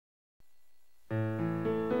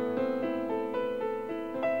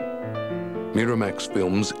Miramax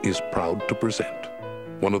Films is proud to present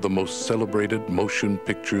one of the most celebrated motion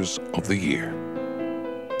pictures of the year.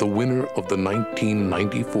 The winner of the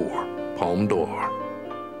 1994 Palme d'Or,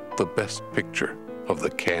 the best picture of the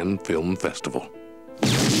Cannes Film Festival.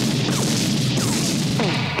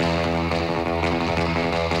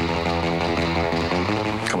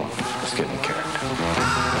 Come on, let's get in character.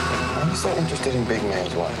 Why are you so interested in Big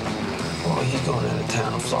Man's wife? Well, he's going out of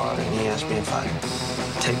town in Florida, and he asked me if I'd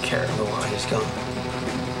take care of her while he's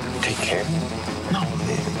gone. Take care of her? No,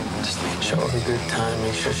 man. Just show her a good time,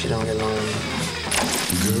 make sure she don't get lonely.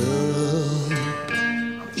 Girl,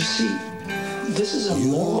 you see, this is a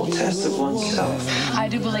moral test of oneself. I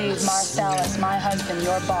do believe Marcellus, my husband,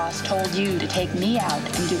 your boss, told you to take me out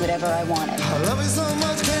and do whatever I wanted. I love you so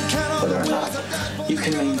much, can't count on Whether or not you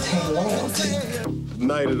can maintain loyalty.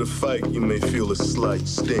 Night of the fight, you may feel a slight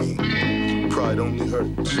sting. Pride only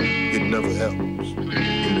hurts, it never helps.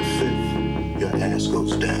 In the fifth, your ass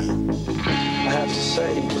goes down. I have to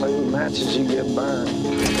say, play with matches, you get burned.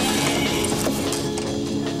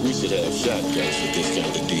 We should have shotguns for this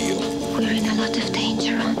kind of deal. We're in a lot of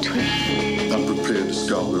danger, aren't we? I'm prepared to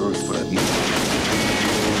scour the earth for that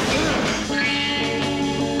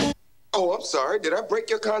night. Oh, I'm sorry. Did I break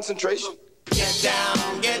your concentration? get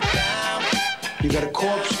down, get down. You got a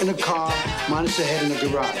corpse in a car, minus a head in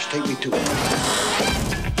a garage. Take me to it.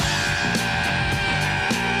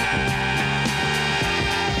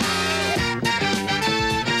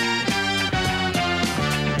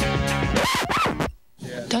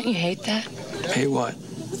 Don't you hate that? Hey, what?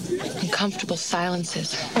 Uncomfortable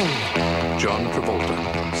silences. John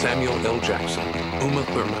Travolta, Samuel L. Jackson, Uma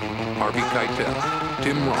Thurman, Harvey Keitel,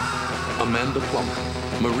 Tim Roth, Amanda Plummer,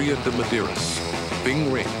 Maria de Medeiros,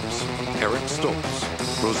 Bing Rames, Eric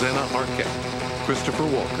Stoltz, Rosanna Arquette, Christopher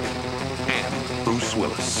Walken, and Bruce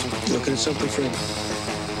Willis. Looking at something, friend?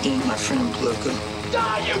 You ain't my friend, Luca.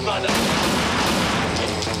 Die, you mother!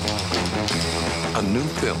 A new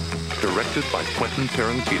film directed by Quentin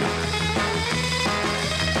Tarantino.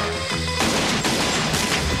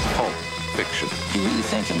 Pulp Fiction. You really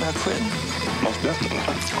thinking about quitting? Most definitely.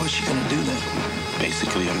 What you gonna do then?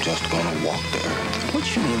 Basically, I'm just gonna walk the earth.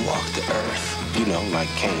 What you mean walk the earth? You know, like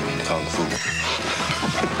Kane in Kung Fu.